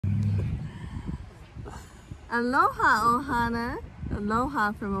Aloha, Ohana.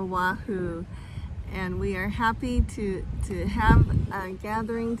 Aloha from Oahu. And we are happy to have a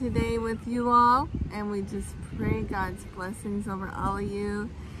gathering today with you all. And we just pray God's blessings over all of you.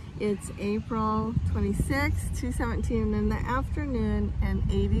 It's April 26th, 2:17 in the afternoon and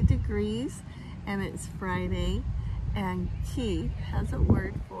 80 degrees. And it's Friday. And Keith has a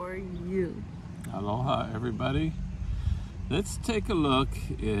word for you. Aloha, everybody. Let's take a look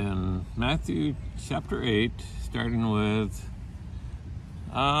in Matthew chapter 8, starting with,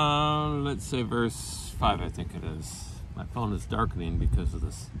 let's say verse 5, I think it is. My phone is darkening because of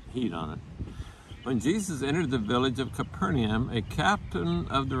this heat on it. When Jesus entered the village of Capernaum, a captain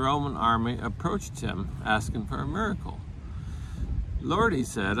of the Roman army approached him, asking for a miracle. "Lord," he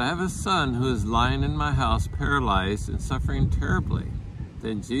said, "I have a son who is lying in my house, paralyzed and suffering terribly."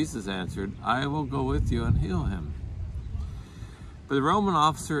 Then Jesus answered, "I will go with you and heal him." But the Roman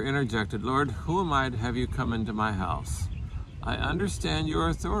officer interjected, "Lord, who am I to have you come into my house? I understand your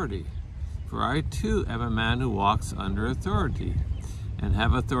authority, for I too am a man who walks under authority, and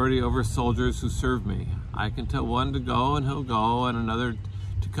have authority over soldiers who serve me. I can tell one to go, and he'll go, and another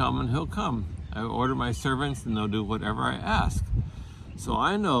to come, and he'll come. I order my servants, and they'll do whatever I ask. So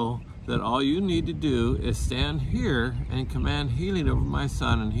I know that all you need to do is stand here and command healing over my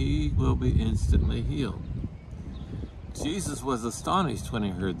son, and he will be instantly healed." Jesus was astonished when he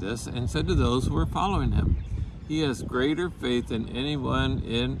heard this and said to those who were following him, "He has greater faith than anyone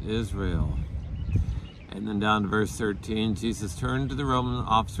in Israel." And then down to verse 13, Jesus turned to the Roman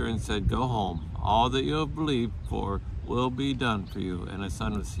officer and said, "Go home. All that you have believed for will be done for you." And his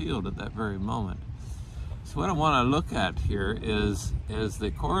son was healed at that very moment. So what I want to look at here is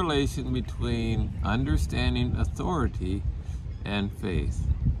the correlation between understanding authority and faith.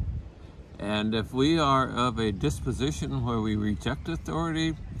 And if we are of a disposition where we reject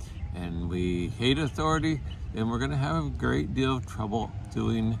authority and we hate authority, then we're going to have a great deal of trouble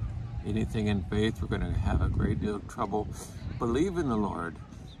doing anything in faith. We're going to have a great deal of trouble believing the Lord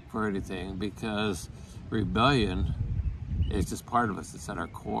for anything, because rebellion is just part of us. It's at our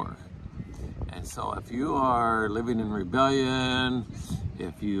core. And so if you are living in rebellion,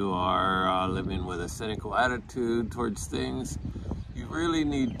 if you are living with a cynical attitude towards things, you really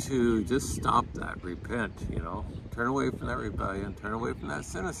need to just stop that, repent, turn away from that rebellion, turn away from that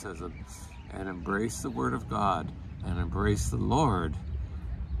cynicism, and embrace the Word of God, and embrace the Lord,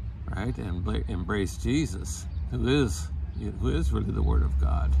 right? And embrace Jesus, who is really the Word of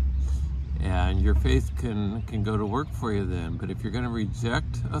God. And your faith can go to work for you then. But if you're going to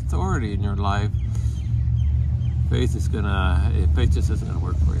reject authority in your life, faith just isn't going to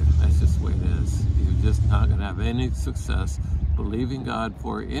work for you. That's just the way it is. You're just not going to have any success believing God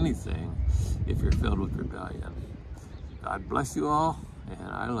for anything if you're filled with rebellion. God bless you all, and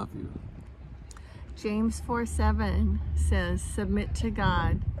I love you. James 4:7 says, "Submit to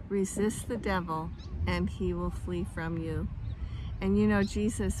God, resist the devil, and he will flee from you." And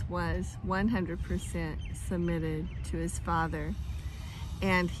Jesus was 100% submitted to his Father,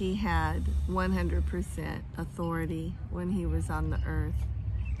 and he had 100% authority when he was on the earth.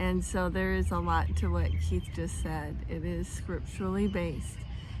 And so there is a lot to what Keith just said. It is scripturally based.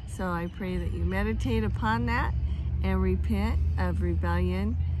 So I pray that you meditate upon that and repent of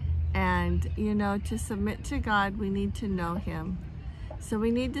rebellion. And, to submit to God, we need to know him. So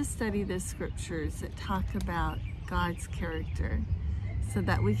we need to study the scriptures that talk about God's character so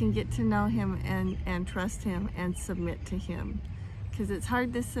that we can get to know him and trust him and submit to him. Because it's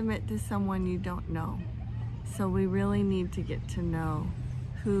hard to submit to someone you don't know. So we really need to get to know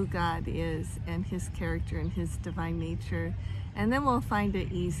who God is and his character and his divine nature. And then we'll find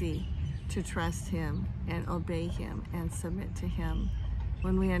it easy to trust him and obey him and submit to him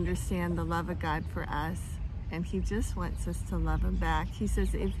when we understand the love of God for us. And he just wants us to love him back. He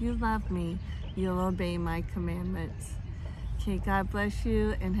says, "If you love me, you'll obey my commandments." Okay, God bless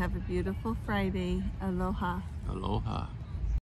you and have a beautiful Friday. Aloha. Aloha.